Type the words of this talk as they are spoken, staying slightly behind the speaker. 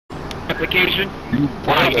application.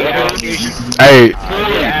 Hey,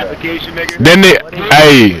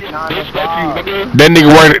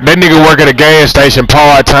 that nigga work at a gas station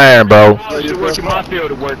part time, bro. You work in my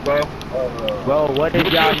field of work, bro. Bro, what is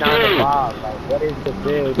y'all 9 to 5? Like, what is the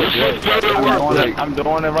field of work? I'm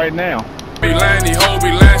doing it right now. Be lying, these hoes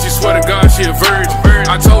be lying, she swear to God she a virgin.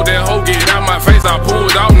 I told that hoe get out my face, I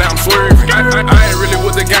pulled out, now I'm swerving. I ain't really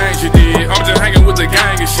with the gang she did, I'm just hanging with the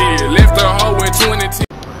gang and shit. Left her hoe in 2010.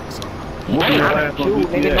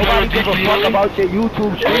 Nobody give a fuck about your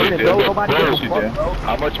YouTube streaming, bro. Nobody give a fuck, bro.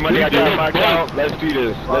 How much money I got in my account? Let's see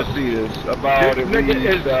this. About it. Nobody give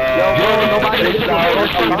a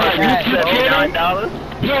fuck about that.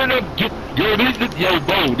 Yo,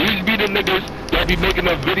 bro, these be the niggas that be making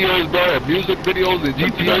up videos, bro, music videos and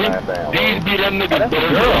GTA. These be them niggas,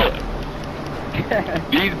 bro.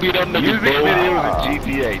 These be them niggas, Music videos and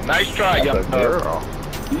GTA. Nice try, young girl.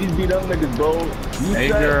 These be them niggas, bro. Hey,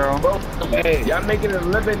 girl. Bro, hey, y'all making a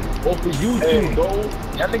living off of YouTube, bro.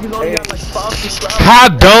 Y'all niggas only got like 5 subscribers. How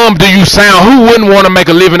dumb do you sound? Who wouldn't want to make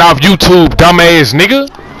a living off YouTube, dumbass nigga?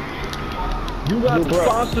 You got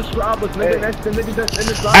 5 subscribers, nigga. That's the niggas that's in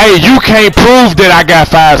this life. Hey, you can't prove that I got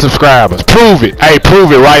 5 subscribers. Prove it. Hey,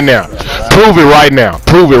 prove it right now. Prove it right now.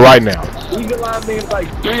 Prove it right now. Even line me like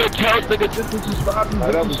 3 accounts, nigga, just to subscribe to you.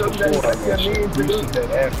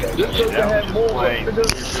 Just so you have more,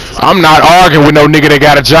 nigga. I'm not arguing with no nigga that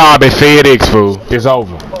got a job at FedEx, fool. It's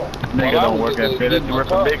over. Nigga don't work at FedEx, he work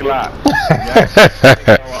for Big Lots.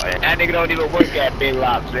 That nigga don't even work at Big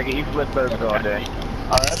Lots, nigga. He flip burgers all day.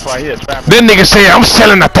 Oh, that's why he a trapper. That nigga said I'm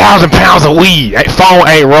selling 1,000 pounds of weed. That phone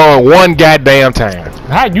ain't run one goddamn time.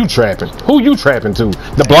 How you trapping? Who you trapping to?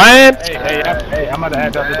 The blind? Hey, I'm about to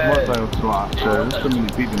add that to the motorcycle squad. So there's too many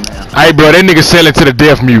people now. Hey, bro, that nigga selling to the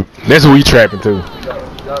deaf mute. That's who he trapping to.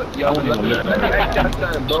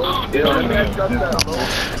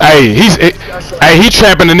 Hey, he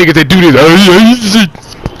trapping the niggas that do this.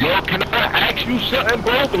 Yo, can I ask you something,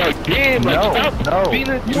 bro? Like, damn, like, stop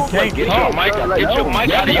feeling You can't get your mic out. Get your mic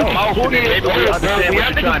out of your mouth. Maybe we understand what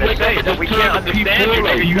you're trying to say, but we can't understand you,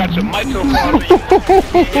 nigga. You got your mic so far.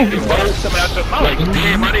 You both coming out your mouth. Like,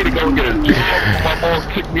 damn, I need to go get a job. My mom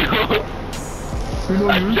kicked me off.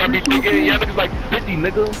 I be thinking, y'all niggas like 50,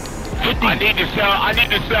 nigga. 50. I need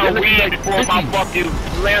to sell weed before my fucking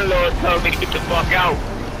landlord tells me to get the fuck out.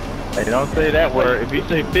 Hey, don't say that word. If you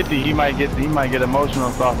say 50, he might get emotional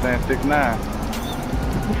and start saying 6'9".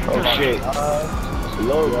 Oh shit.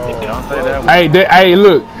 Don't say that word. Hey,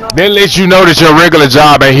 look, that lets you know that your regular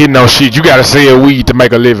job ain't hitting no shit. You gotta sell weed to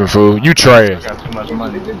make a living, fool. You trash. I got too much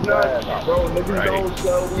money. Bro, niggas don't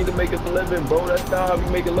sell weed to make a living, bro. That's not how we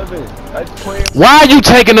make a living. That's playing. Why are you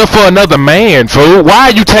taking up for another man, fool? Why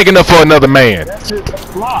are you taking up for another man? That's his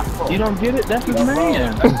block. You don't get it? That's his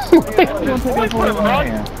man. You don't take it for his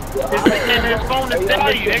man. His phone is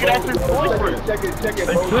telling you, nigga, that's his boyfriend. Check it,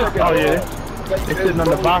 bro. Oh, yeah. It's sitting on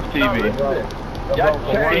the box TV. Y'all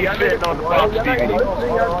sitting on the box TV.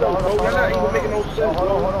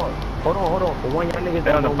 Hold on. The one y'all niggas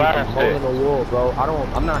don't know me from hole in the wall, bro.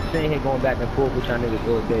 I'm not sitting here going back and forth with y'all niggas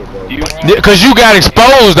all day, bro. Cause you got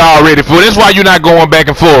exposed already, fool. That's why you not going back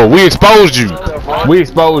and forth. We exposed you. We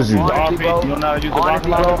exposed you. Honestly, bro,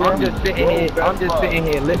 I'm just sitting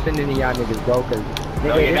here listening to y'all niggas, bro, cause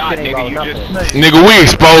No, you're not, nigga. You just... Nigga, we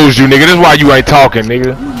exposed you, nigga. That's why you ain't talking,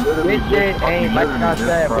 nigga. This shit ain't, like I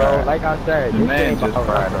said, bro. Like I said, this Man ain't just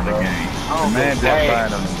fried on the game. Man just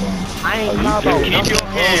fried on the game. I ain't about keep your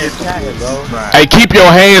hands, bro. Hey, keep your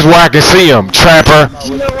hands where I can see them, trapper.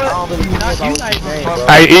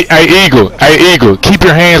 Hey, Eagle. Keep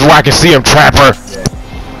your hands where I can see them, trapper.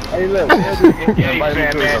 Hey, look. Man,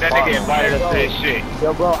 that nigga invited us to this shit.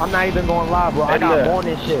 Yo, bro, I'm not even going live, bro. I got more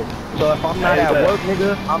than shit. So if I'm not at work,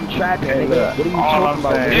 nigga, I'm trapping, nigga. What are you talking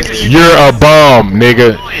about, nigga? You're a bum,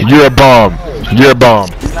 nigga. You're a bum. You're a bum.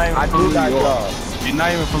 I do got jobs. You're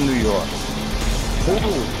not even from New York.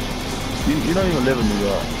 You don't even live in New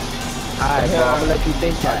York. Alright, bro, I'm gonna let you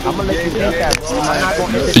think that. I'm not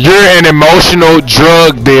gonna... You're an emotional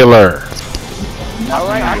drug dealer.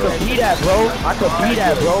 Alright, I could be that, bro.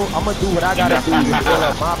 I'm gonna do what I gotta do to fill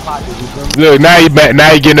up my pockets, you feel me? Look, now you back.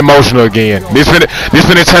 Now you getting emotional again. This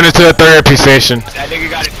finna turn into a therapy session. That nigga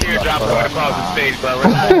got a teardrop going across his face, bro.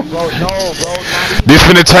 This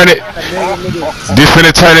finna turn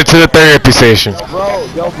into a therapy session. Bro,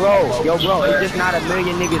 it's just not a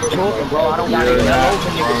million niggas talking, bro. I don't gotta know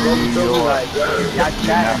for niggas, bro. You feel me? Like, y'all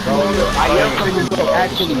chatting, bro. I am from New York,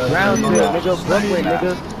 actually. Brownsville, nigga. Brooklyn,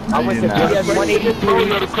 nigga. I went to PS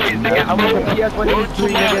 183. I went to PS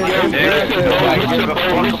 183, nigga.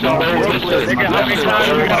 Nigga, how many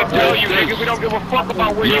times we gotta tell you, nigga? We don't give a fuck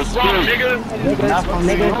about where you from, nigga.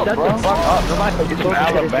 Nigga, shut the fuck up. Nobody can talk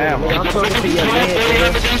Alabama. I'm talking to your man,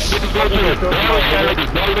 nigga.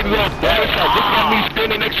 Me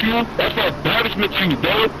standing next to you, that's an embarrassment to you,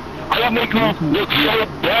 bro. I make you look so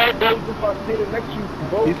bad, bro.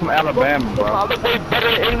 He's from Alabama, bro. I look way better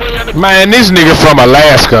than anyone in the Man, this nigga from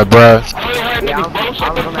Alaska, bro. Yeah, I'm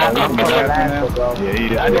from Alaska, bro.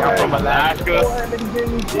 Yeah, I'm from Alaska.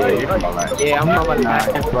 Yeah, I'm from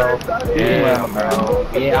Alaska, bro. Yeah,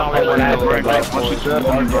 Yeah, I'm from Alaska.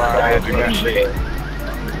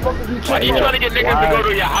 Why you trying to get niggas to go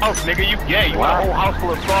to your house, nigga? You gay. You got a whole house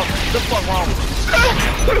full of sauce. What the fuck wrong with you?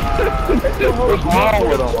 What's wrong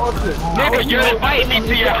with him? Nigga, you're inviting me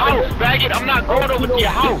to your house, faggot. I'm not going over to your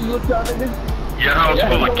house. Your house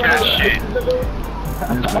full of cat shit.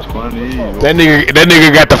 That's funny. That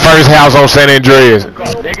nigga got the first house on San Andreas.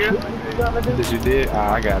 Nigga. Did you did?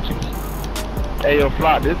 I got you. Hey, yo,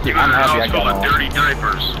 Flock, this is, I'm happy I got on. Dirty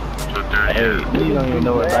diapers. Hey, you don't even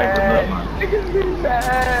know what diapers look like.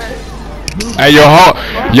 Hey, your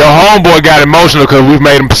homeboy got emotional because we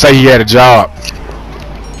made him say he had a job.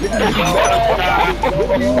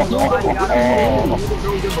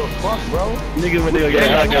 Nigga, when they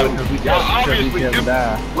get out, because we can't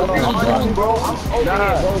die.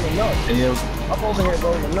 I'm over here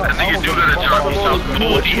rolling up. Nigga do that job. He sounds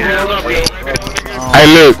cool. He has up. Hey,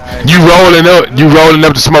 look, you rolling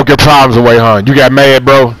up to smoke your problems away, huh? You got mad,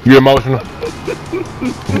 bro? You emotional? I'm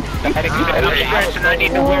stressing. I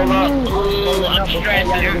need to roll up. I'm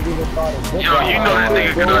stressing. Yo, you know that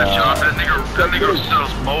nigga got a job. That nigga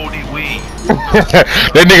sells moldy weed.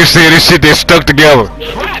 That nigga said this shit that's stuck together.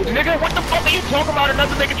 Trap, nigga. What the fuck are you talking about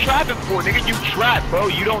another nigga trapping for? Nigga, you trap, bro.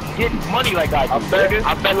 You don't get money like I do, nigga.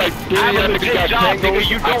 I bet like 3 I have a legit job, nigga.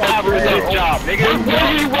 You don't have a legit job, nigga. Where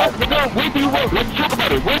do you work? Where do you work? Let's talk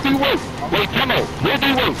about it. Where do you work? Wait, come on. Where do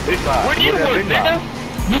you work? Where do you work, nigga?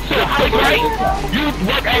 You said big right? You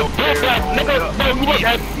work at Big House, nigga. No, you work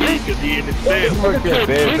at Big. You work at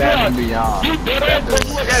Bed Bath & Beyond. You dead ass,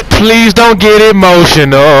 you work at Please don't get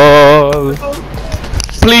emotional.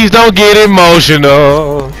 Please don't get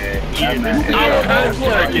emotional.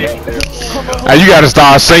 Hey, you gotta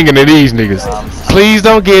start singing to these niggas. Please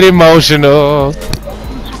don't get emotional.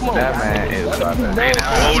 That man is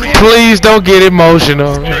Please don't get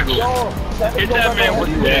emotional. Get that man with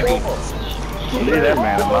the leave that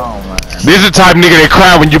man alone, man. This is the type of nigga that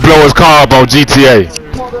cry when you blow his car up on GTA.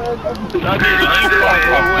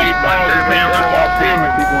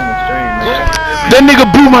 That nigga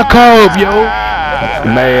blew my car up, yo.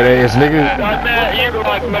 Mad ass nigga. That man, he look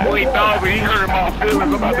like number 8,000. He hurt my feelings.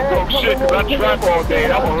 I'm about to talk shit because I trap all day.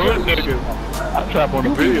 I'm a hood nigga. I trap on the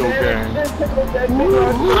video game.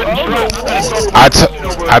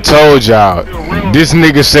 I told y'all, this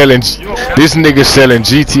nigga selling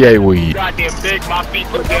GTA weed. Goddamn big, my feet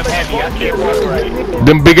so damn heavy. I can't walk right.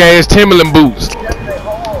 Them big ass Timberland boots.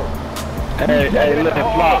 Hey, look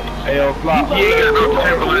at Flock. Hey, yo, Flock. You ain't got no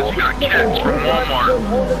Timberlands. You got cats from Walmart.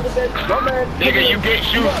 Nigga, you get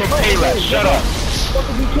shoes from Payless. Shut up.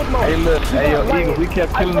 Hey, look. Hey, yo, Eagle. We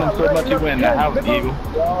kept killing him so much he went in the house, Eagle.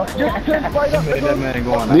 That man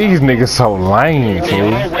going out. These niggas so lame, They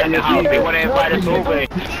fool. all went in the house. They want to invite us over.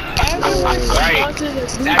 Right.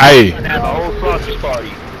 Hey. Have a whole sausage party.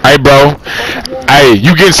 Hey, bro. Hey,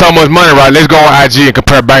 you getting so much money, right? Let's go on IG and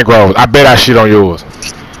compare bankrolls. I bet I shit on yours.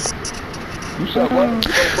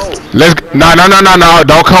 No.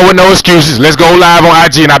 Don't come with no excuses. Let's go live on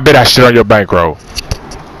IG and I bet I shit on your bankroll.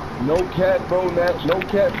 No cat, bro, Nat. No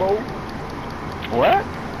cat, bro. What?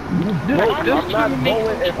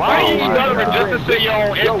 Why are you stuttering just to say your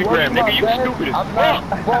own Instagram, nigga? You stupid as fuck.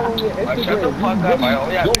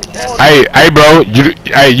 Hey, bro.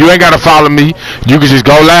 You ain't gotta follow me. You can just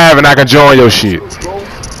go live and I can join your shit.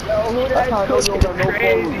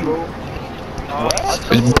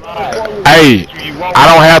 Hey, I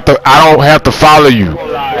don't have to follow you.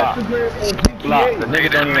 The nigga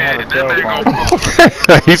that mad, that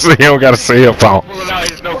nigga He said he don't got a cell phone. pulling out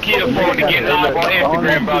his Nokia phone to get live on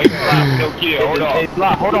Instagram about you. Nokia, hold on. Hey,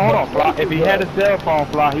 Flock, hold on, Flock. If he had a cell phone,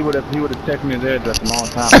 Flock, he would have texted me his address a long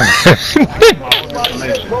time ago.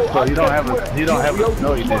 So he don't have a,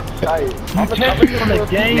 no, he didn't. You texted me on the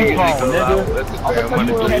game phone, nigga.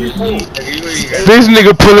 This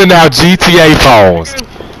nigga pulling out GTA phones.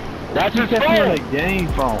 That's just on the game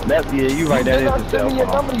phone. Yeah, you right, that is the cell phone.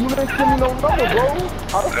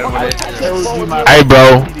 Hey,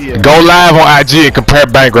 bro. Go live on IG and compare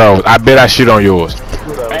bankrolls. I bet I shit on yours.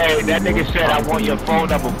 Hey, Hey, that nigga said I want your phone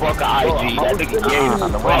number, fuck a IG. That nigga gave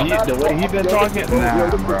The way he been talking,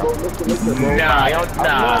 nah, bro.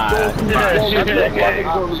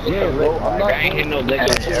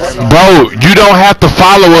 Bro, you don't have to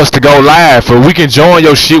follow us to go live, for we can join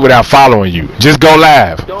your shit without following you. Just go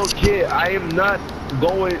live. Don't care. I am not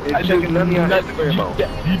going and checking none of your Instagram.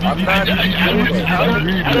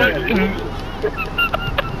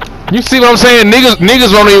 You see what I'm saying?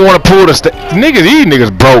 Niggas don't even want to pull the niggas. These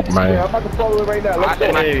niggas broke, man. I'm about to follow it right now. Let's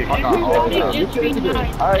go.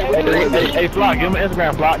 Hey, Flock, give him an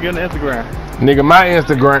Instagram, Flock. Give him an Instagram. Nigga, my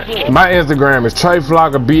Instagram is Trae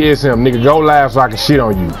Flocka BSM. Nigga, go live so I can shit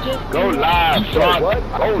on you. Go live, son.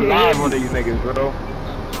 Go live on these niggas, bro.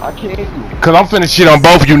 I can't. Cause I'm finna shit on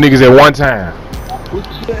both of you niggas at one time.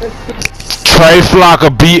 Trae Flocka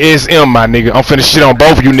BSM, my nigga. I'm finna shit on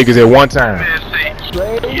both of you niggas at one time.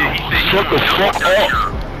 Shut the fuck up.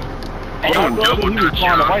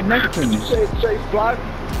 Right next to me.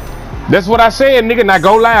 That's what I said, nigga. Now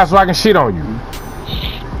go live so I can shit on you.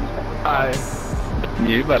 Yeah,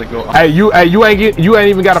 you better go. Hey, you ain't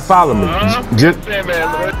even gotta follow me. Just Oh,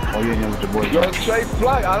 yeah, with your boy. Yo, Trae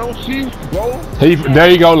Flock, I don't see you, bro. there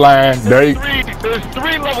you go, line. There's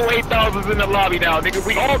three level 8,000s in the lobby now, nigga.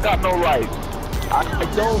 We all got no rights. I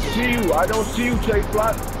don't see you. I don't see you, Trae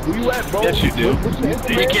Flock. Where you at, bro? Yes, you do.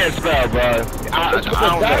 You can't spell, bro. I don't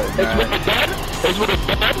know. It's with a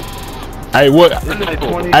dot. Hey, what?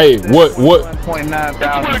 Hey, what? 1.9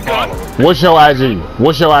 thousand followers. What's your IG?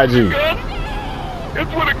 What's your IG?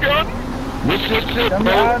 It's with a gun. What's your shit,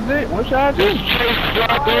 bro? What's your IG? This Trae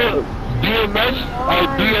Flocka DMS or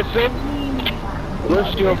DSM.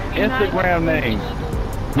 What's your Instagram name?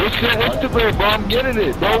 What's your Instagram, bro? I'm getting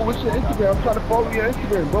it, bro. What's your Instagram? I'm trying to follow your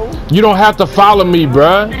Instagram, bro. You don't have to follow me,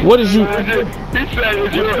 bruh. What is you? He said,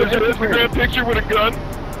 is your Instagram picture with a gun?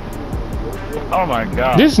 Oh my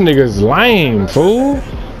god. This nigga's lame, fool.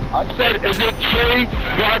 I said, is it Trae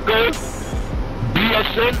Flocka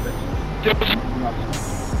DSM?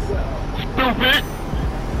 Stupid.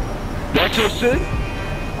 That's your shit?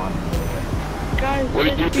 Guys, What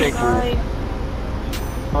do you think, fool?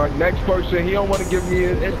 All right, next person. He don't want to give me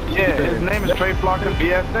his Instagram. Yeah, his name is Trae Flocka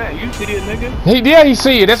BSN. You see it, nigga? He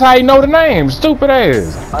see it. That's how he know the name. Stupid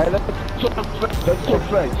ass. All right, let's talk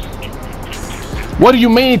facts. What do you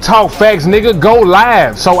mean talk facts, nigga? Go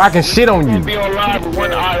live so I can shit on you. Be on live with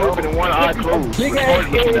one eye open and one eye closed. Big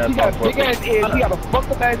ass ears, he got big ass ears, he got a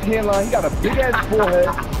fucked up ass hairline, he got a big ass forehead,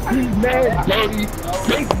 he's mad dirty,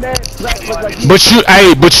 he's mad black, like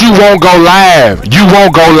But you won't go live. You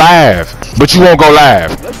won't go live. But you won't go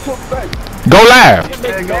live. let's talk facts. Go live.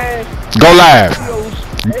 Go live.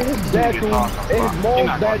 In his bathroom, in his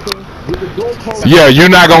mom's bathroom, with the door closed. Yeah, you're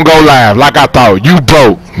not gonna go live like I thought. You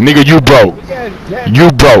broke. Nigga, you broke.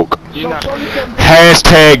 You broke.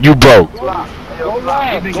 Hashtag you broke. Go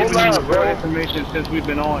live, Real information since we've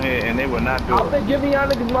been on here, and they will not do I've it. been giving y'all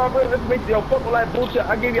niggas my real information. Yo, fuck all that bullshit.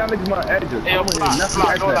 I gave y'all niggas my address. Hey,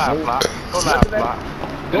 Flock, go live, Flock. Go live, Flock.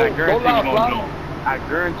 Go live, Flock. I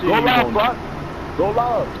guarantee Go you live, won't. Flock. Go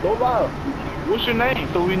live, go live. What's your name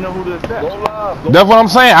so we know who to accept? Go live. That's what I'm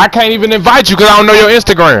saying. I can't even invite you because I don't know your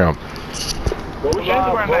Instagram. What's your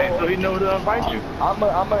Instagram name so he know who to invite you?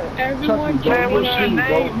 Everyone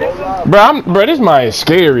Go live. Bro, this man is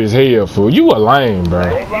scary as hell, fool. You a lame, bro. Go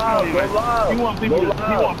live. He want people to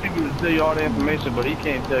tell you all the information, but he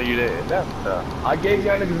can't tell you that. That's tough. I gave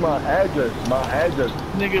y'all niggas my address.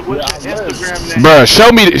 Nigga, what's your Instagram name? Bro,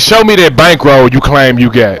 show me that bankroll you claim you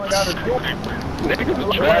got. Niggas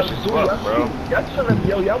are trash as fuck, bro. Y'all telling me,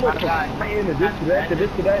 yo, y'all want to saying to this to that to this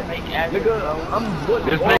to that. Nigga, I'm good.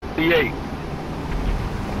 This nigga 38.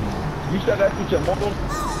 You said that with your mom?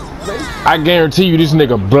 I guarantee you this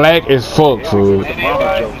nigga black as fuck, fool.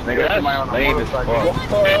 Nigga, that's lame as fuck.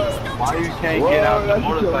 Why you can't get out the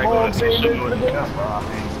motorcycle and show you what you got, bro? I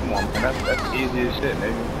mean, come on, man. That's easy as shit,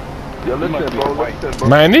 nigga. Yo, listen, bro.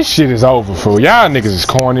 Man, this shit is over, fool. Y'all niggas is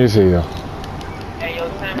corny as hell. Hey, yo,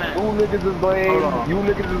 time out. You niggas is lame. You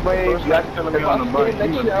niggas is lame. If I stand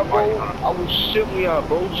next to y'all, bro, I will shit me out,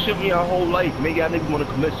 bro. Shit me our whole life. Make y'all niggas want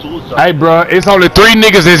to commit suicide. Hey, bro, it's only 3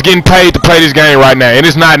 niggas that's getting paid to play this game right now, and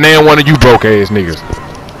it's not none one of you broke ass niggas.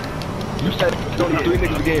 You said only 3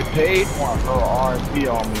 niggas getting paid? RSP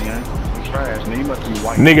on me, man. Trash, man. You must be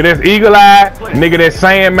white. Nigga that's Eagle Eye, nigga that's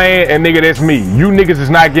Sandman, and nigga that's me. You niggas is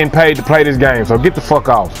not getting paid to play this game, so get the fuck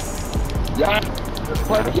off.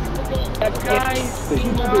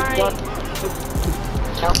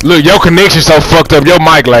 Look, your connection so fucked up, your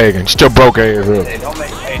mic lagging. Shut your broke ass up. Don't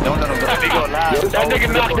let him go live. That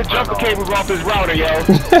nigga knocked the jumper cables off his router, yo.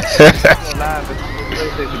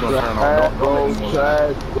 PlayStation gonna turn on. Don't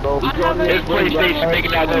His PlayStation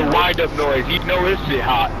making that little wind-up noise. You know his shit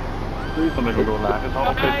hot. Please don't make me go live. His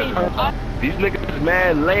whole PlayStation. These niggas is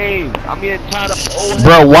mad lame. I'm getting tired of old.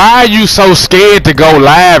 Bro, why are you so scared to go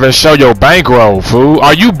live and show your bankroll, fool?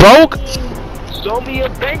 Are you broke? Show me your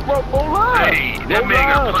bankroll, go live. Hey, that man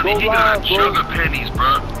got plenty. He got sugar pennies,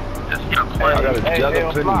 bro. That's your I got a jug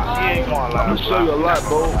of pennies. I'm gonna show you a lot,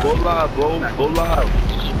 bro. Go live, bro. Go live.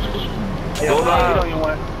 Go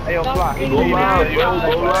live. Hey, yo, Flocka. Go live, bro.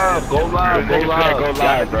 Go live. Go live. Go live. Go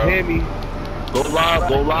live, bro. Hear me? Go live.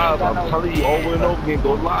 Go live. I'm telling you over and over again.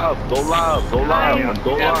 Go live. Go live. Go live.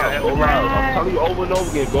 Go live. Go live. I'm telling you over and over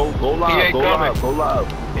again. Go live. Go live. Go live.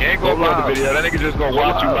 He ain't gonna watch the video. That nigga just gonna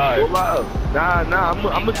watch you live. Go live. Nah.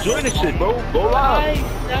 I'ma join this shit, bro. Go live.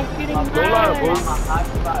 Go live, bro.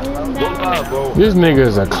 Go live, bro. This nigga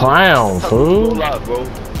is a clown, Go fool. live, bro.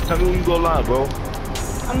 Tell me when you go live, bro.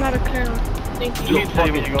 I'm not a clown. Thank You you.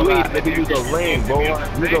 fucking tweet, nigga. Use a lame, bro.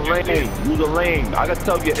 Use a lame. Use a lame. I gotta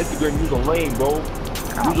tell you, Instagram, use a lame, bro.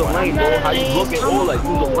 Use a lane, bro. How you looking? All like, use a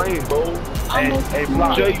lane, bro. Hey,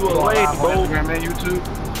 Flocka. Show you a lane, bro. Instagram and YouTube.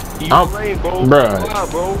 Use a lane, bro. Bruh. Go live,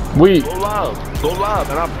 bro. We- Go live. Go live.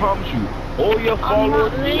 And I promise you, all your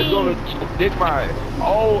followers is gonna dick ride.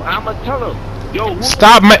 Oh, I'ma tell them. Yo,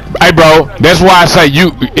 Stop, hey, bro. That's why I say go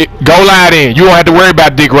live in. You won't have to worry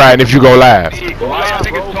about dick riding if you go live. Why y'all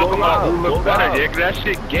niggas talking about who look better, nigga? Cause that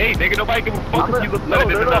shit gay, nigga. Nobody give a fuck if you look better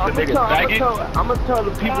than another nigga, faggot. I'm gonna tell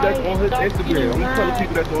the people that's on his Instagram. I'm gonna tell the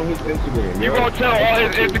people that's on his Instagram. You gonna tell all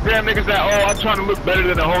his Instagram niggas that, oh, I'm trying to look better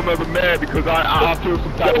than a whole nother man because I feel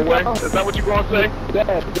some type of way? Is that what you gonna say?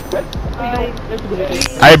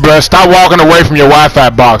 Hey, bro, stop walking away from your Wi-Fi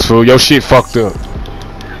box, fool. Your shit fucked up.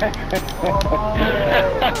 That's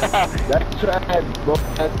trash, bro.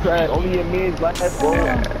 That's trash. Only your men's like that, bro.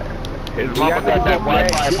 His mama got that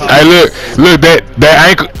Wi-Fi. Hey, look,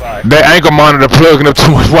 that ankle monitor plugging up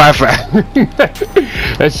too much Wi-Fi.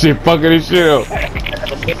 That shit fucking this shit up.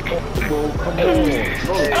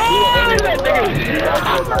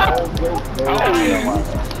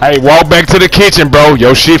 Hey, walk back to the kitchen, bro.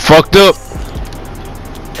 Your shit fucked up.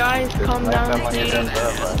 Guys, calm down, please.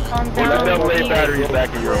 Calm Put that down, AA please. battery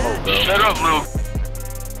back in your hole, bro. Shut up, Lou.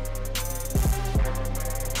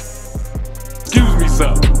 Excuse me,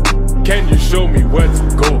 sir. Can you show me where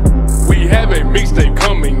to go? We have a mixtape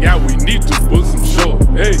coming out. We need to put some show.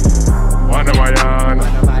 Hey, Wanamayan,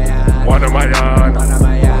 Wanamayan,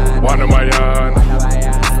 Wanamayan.